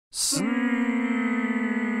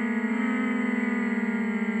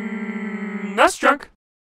SNESdrunk.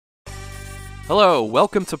 Hello,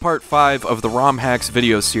 welcome to part 5 of the ROMhacks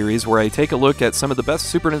video series where I take a look at some of the best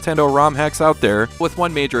Super Nintendo ROM hacks out there, with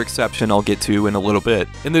one major exception I'll get to in a little bit.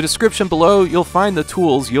 In the description below, you'll find the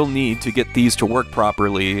tools you'll need to get these to work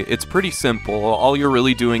properly. It's pretty simple. All you're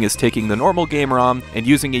really doing is taking the normal game ROM and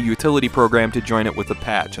using a utility program to join it with a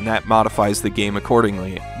patch, and that modifies the game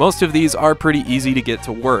accordingly. Most of these are pretty easy to get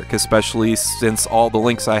to work, especially since all the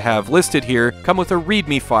links I have listed here come with a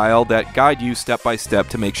README file that guide you step by step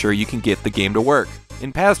to make sure you can get the game to work.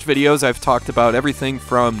 In past videos, I've talked about everything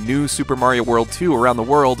from New Super Mario World 2 Around the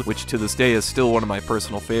World, which to this day is still one of my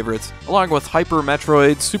personal favorites, along with Hyper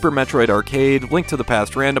Metroid, Super Metroid Arcade, Link to the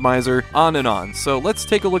Past Randomizer, on and on. So let's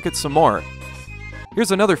take a look at some more.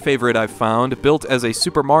 Here's another favorite I've found, built as a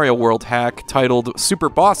Super Mario World hack titled Super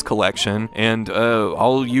Boss Collection, and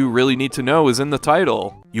all you really need to know is in the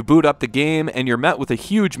title. You boot up the game, and you're met with a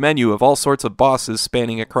huge menu of all sorts of bosses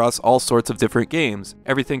spanning across all sorts of different games.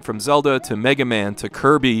 Everything from Zelda to Mega Man to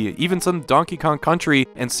Kirby, even some Donkey Kong Country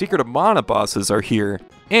and Secret of Mana bosses are here.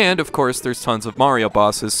 And, of course, there's tons of Mario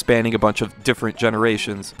bosses spanning a bunch of different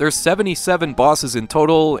generations. There's 77 bosses in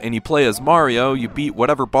total, and you play as Mario, you beat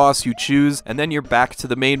whatever boss you choose, and then you're back to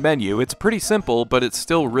the main menu. It's pretty simple, but it's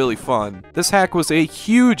still really fun. This hack was a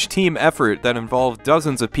huge team effort that involved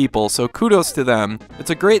dozens of people, so kudos to them. It's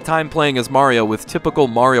a great time playing as Mario with typical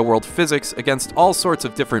Mario World physics against all sorts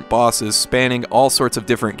of different bosses spanning all sorts of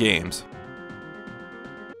different games.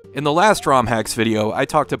 In the last ROMhacks video, I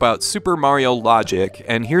talked about Super Mario Logic,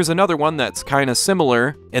 and here's another one that's kinda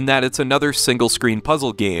similar in that it's another single-screen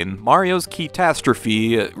puzzle game, Mario's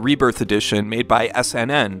Keytastrophe Rebirth Edition, made by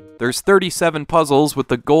SNN. There's 37 puzzles, with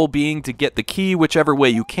the goal being to get the key whichever way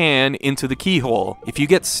you can into the keyhole. If you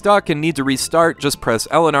get stuck and need to restart, just press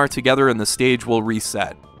L and R together and the stage will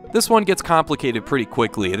reset. This one gets complicated pretty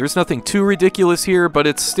quickly. There's nothing too ridiculous here, but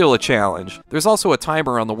it's still a challenge. There's also a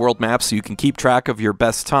timer on the world map so you can keep track of your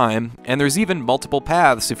best time, and there's even multiple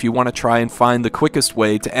paths if you want to try and find the quickest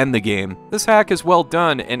way to end the game. This hack is well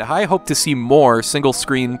done, and I hope to see more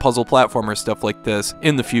single-screen puzzle platformer stuff like this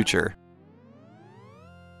in the future.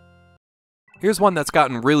 Here's one that's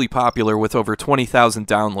gotten really popular with over 20,000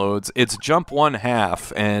 downloads. It's Jump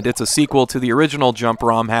 1/2, and it's a sequel to the original Jump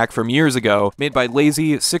ROM hack from years ago, made by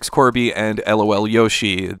Lazy, 6Corby, and LOL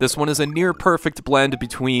Yoshi. This one is a near-perfect blend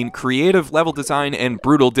between creative level design and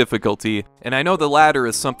brutal difficulty, and I know the latter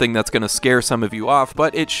is something that's gonna scare some of you off,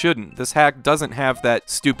 but it shouldn't. This hack doesn't have that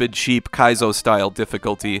stupid, cheap Kaizo-style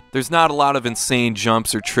difficulty. There's not a lot of insane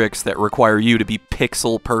jumps or tricks that require you to be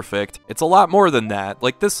pixel perfect. It's a lot more than that,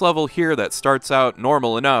 like this level here that starts out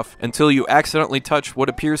normal enough until you accidentally touch what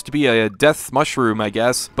appears to be a death mushroom, I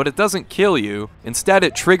guess, but it doesn't kill you. Instead,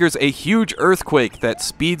 it triggers a huge earthquake that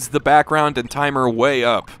speeds the background and timer way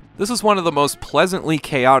up. This is one of the most pleasantly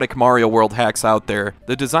chaotic Mario World hacks out there.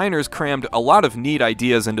 The designers crammed a lot of neat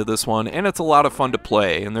ideas into this one, and it's a lot of fun to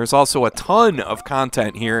play. And there's also a ton of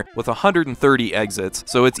content here with 130 exits,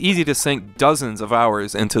 so it's easy to sink dozens of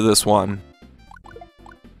hours into this one.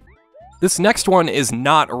 This next one is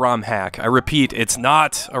not a ROM hack. I repeat, it's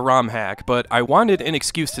not a ROM hack, but I wanted an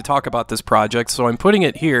excuse to talk about this project, so I'm putting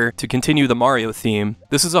it here to continue the Mario theme.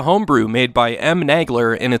 This is a homebrew made by M.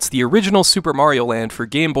 Nagler, and it's the original Super Mario Land for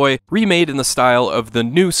Game Boy, remade in the style of the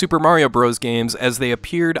new Super Mario Bros. Games as they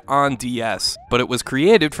appeared on DS. But it was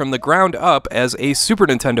created from the ground up as a Super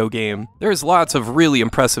Nintendo game. There's lots of really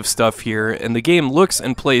impressive stuff here, and the game looks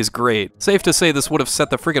and plays great. Safe to say this would have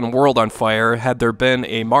set the friggin' world on fire had there been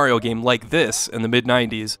a Mario game like this in the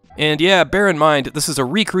mid-90s. And yeah, bear in mind, this is a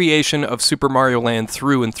recreation of Super Mario Land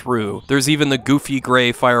through and through. There's even the goofy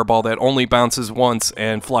gray fireball that only bounces once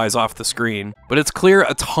and flies off the screen. But it's clear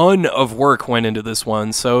a ton of work went into this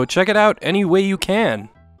one, so check it out any way you can.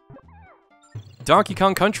 Donkey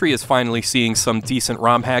Kong Country is finally seeing some decent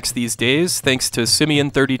ROM hacks these days, thanks to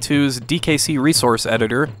Simeon32's DKC resource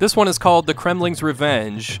editor. This one is called The Kremling's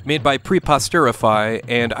Revenge, made by Preposterify,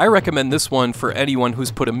 and I recommend this one for anyone who's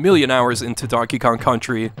put a million hours into Donkey Kong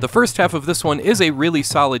Country. The first half of this one is a really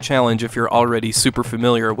solid challenge if you're already super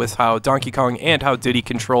familiar with how Donkey Kong and how Diddy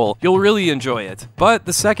control. You'll really enjoy it. But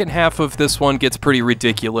the second half of this one gets pretty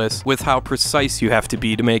ridiculous with how precise you have to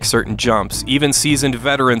be to make certain jumps. Even seasoned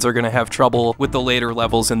veterans are gonna have trouble with the later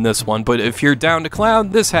levels in this one, but if you're down to clown,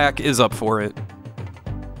 this hack is up for it.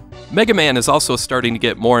 Mega Man is also starting to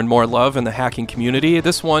get more and more love in the hacking community.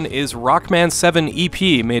 This one is Rockman 7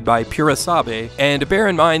 EP, made by Purasabe, and bear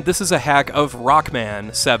in mind this is a hack of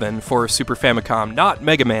Rockman 7 for Super Famicom, not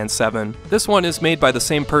Mega Man 7. This one is made by the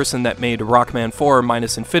same person that made Rockman 4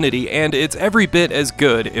 Minus Infinity, and it's every bit as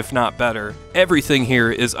good, if not better. Everything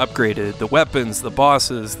here is upgraded. The weapons, the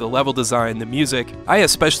bosses, the level design, the music. I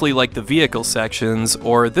especially like the vehicle sections,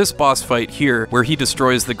 or this boss fight here where he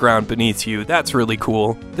destroys the ground beneath you. That's really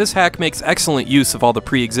cool. This hack makes excellent use of all the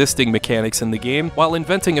pre-existing mechanics in the game, while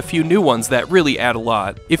inventing a few new ones that really add a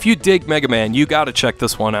lot. If you dig Mega Man, you gotta check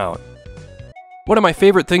this one out. One of my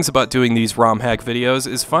favorite things about doing these ROM hack videos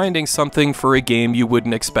is finding something for a game you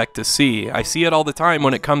wouldn't expect to see. I see it all the time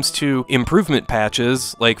when it comes to improvement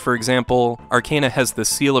patches, like for example, Arcana has the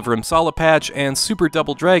Seal of Rimsala patch, and Super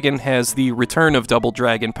Double Dragon has the Return of Double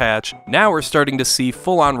Dragon patch. Now we're starting to see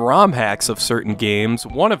full-on ROM hacks of certain games,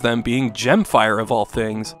 one of them being Gemfire of all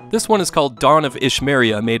things. This one is called Dawn of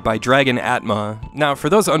Ishmeria, made by Dragon Atma. Now, for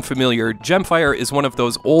those unfamiliar, Gemfire is one of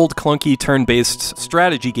those old clunky turn-based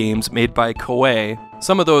strategy games made by Koei.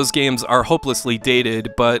 Some of those games are hopelessly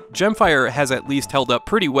dated, but Gemfire has at least held up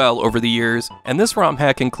pretty well over the years, and this ROM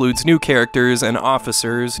hack includes new characters and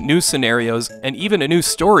officers, new scenarios, and even a new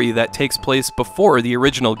story that takes place before the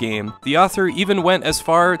original game. The author even went as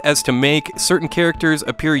far as to make certain characters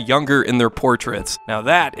appear younger in their portraits. Now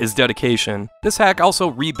that is dedication. This hack also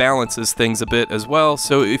rebalances things a bit as well,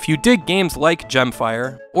 so if you dig games like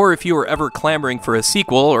Gemfire, or if you were ever clamoring for a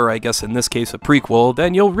sequel, or I guess in this case a prequel,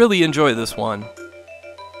 then you'll really enjoy this one.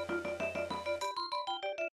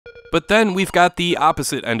 But then we've got the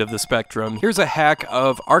opposite end of the spectrum. Here's a hack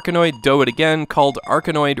of Arkanoid Do It Again called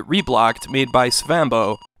Arkanoid Reblocked, made by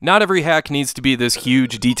Svambo. Not every hack needs to be this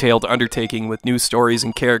huge, detailed undertaking with new stories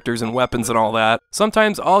and characters and weapons and all that.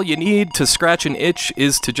 Sometimes all you need to scratch an itch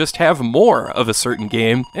is to just have more of a certain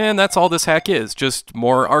game, and that's all this hack is, just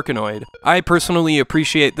more Arkanoid. I personally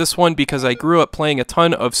appreciate this one because I grew up playing a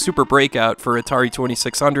ton of Super Breakout for Atari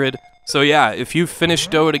 2600, so yeah, if you've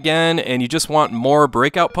finished Do It Again and you just want more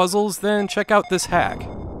Breakout puzzles, then check out this hack.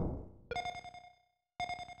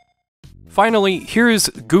 Finally, here's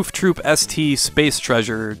Goof Troop ST Space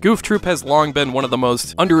Treasure. Goof Troop has long been one of the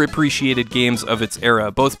most underappreciated games of its era,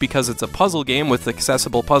 both because it's a puzzle game with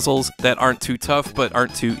accessible puzzles that aren't too tough but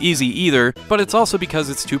aren't too easy either, but it's also because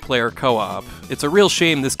it's two-player co-op. It's a real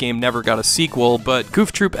shame this game never got a sequel, but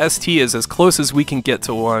Goof Troop ST is as close as we can get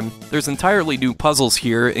to one. There's entirely new puzzles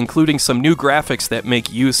here, including some new graphics that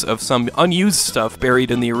make use of some unused stuff buried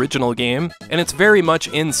in the original game, and it's very much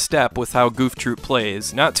in step with how Goof Troop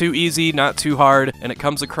plays. Not too easy, not too hard, and it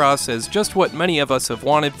comes across as just what many of us have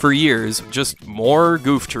wanted for years, just more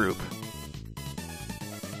Goof Troop.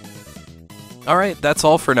 Alright, that's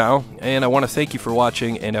all for now, and I want to thank you for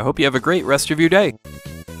watching, and I hope you have a great rest of your day.